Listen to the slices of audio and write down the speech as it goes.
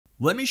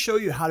Let me show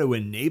you how to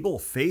enable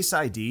Face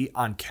ID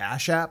on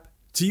Cash App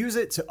to use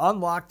it to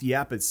unlock the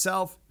app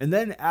itself and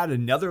then add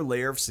another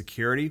layer of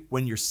security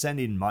when you're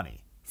sending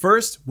money.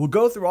 First, we'll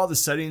go through all the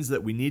settings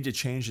that we need to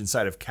change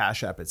inside of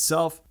Cash App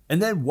itself,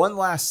 and then one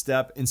last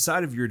step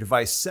inside of your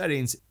device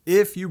settings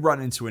if you run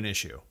into an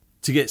issue.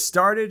 To get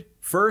started,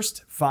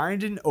 first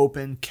find and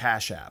open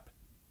Cash App.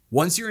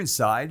 Once you're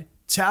inside,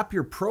 tap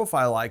your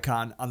profile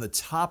icon on the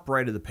top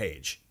right of the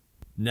page.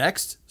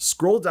 Next,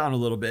 scroll down a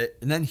little bit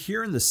and then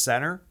here in the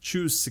center,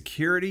 choose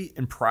Security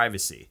and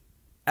Privacy.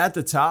 At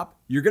the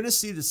top, you're going to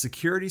see the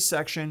security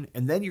section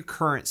and then your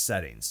current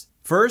settings.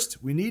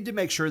 First, we need to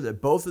make sure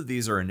that both of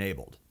these are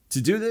enabled.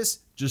 To do this,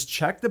 just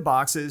check the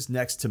boxes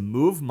next to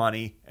Move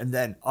Money and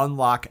then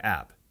Unlock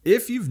App.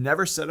 If you've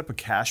never set up a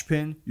cash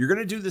pin, you're going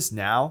to do this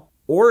now,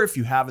 or if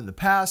you have in the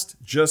past,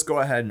 just go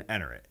ahead and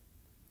enter it.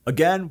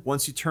 Again,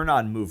 once you turn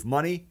on Move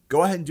Money,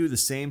 go ahead and do the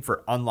same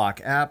for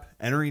Unlock App,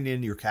 entering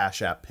in your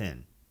Cash App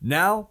PIN.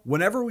 Now,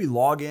 whenever we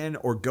log in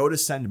or go to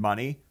send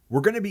money,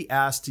 we're going to be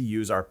asked to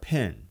use our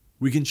PIN.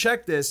 We can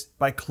check this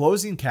by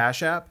closing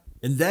Cash App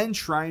and then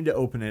trying to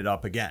open it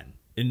up again.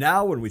 And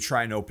now when we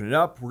try and open it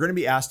up, we're going to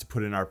be asked to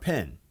put in our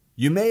PIN.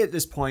 You may at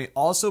this point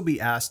also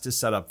be asked to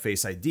set up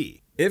Face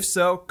ID. If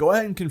so, go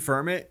ahead and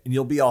confirm it and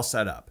you'll be all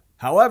set up.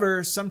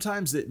 However,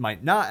 sometimes it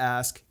might not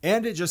ask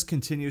and it just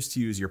continues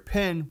to use your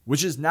PIN,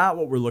 which is not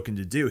what we're looking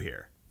to do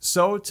here.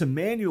 So to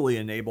manually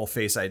enable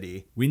Face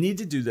ID, we need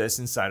to do this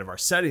inside of our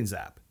Settings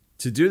app.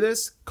 To do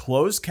this,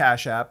 close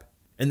Cash App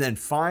and then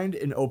find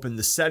and open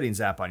the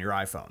Settings app on your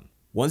iPhone.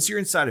 Once you're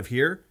inside of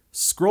here,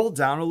 scroll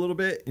down a little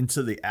bit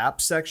into the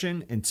app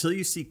section until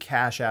you see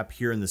Cash App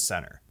here in the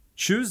center.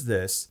 Choose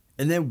this,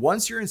 and then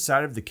once you're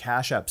inside of the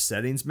Cash App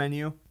settings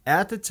menu,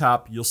 at the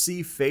top, you'll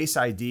see Face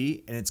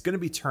ID and it's going to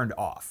be turned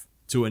off.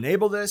 To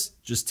enable this,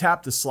 just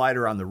tap the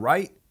slider on the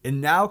right,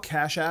 and now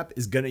Cash App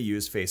is going to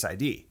use Face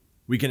ID.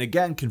 We can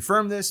again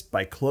confirm this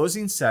by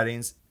closing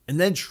settings and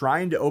then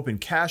trying to open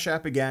Cash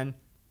App again,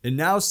 and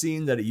now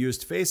seeing that it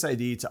used Face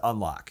ID to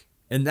unlock.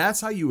 And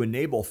that's how you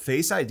enable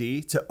Face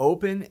ID to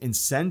open and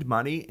send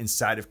money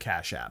inside of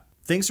Cash App.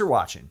 Thanks for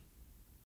watching.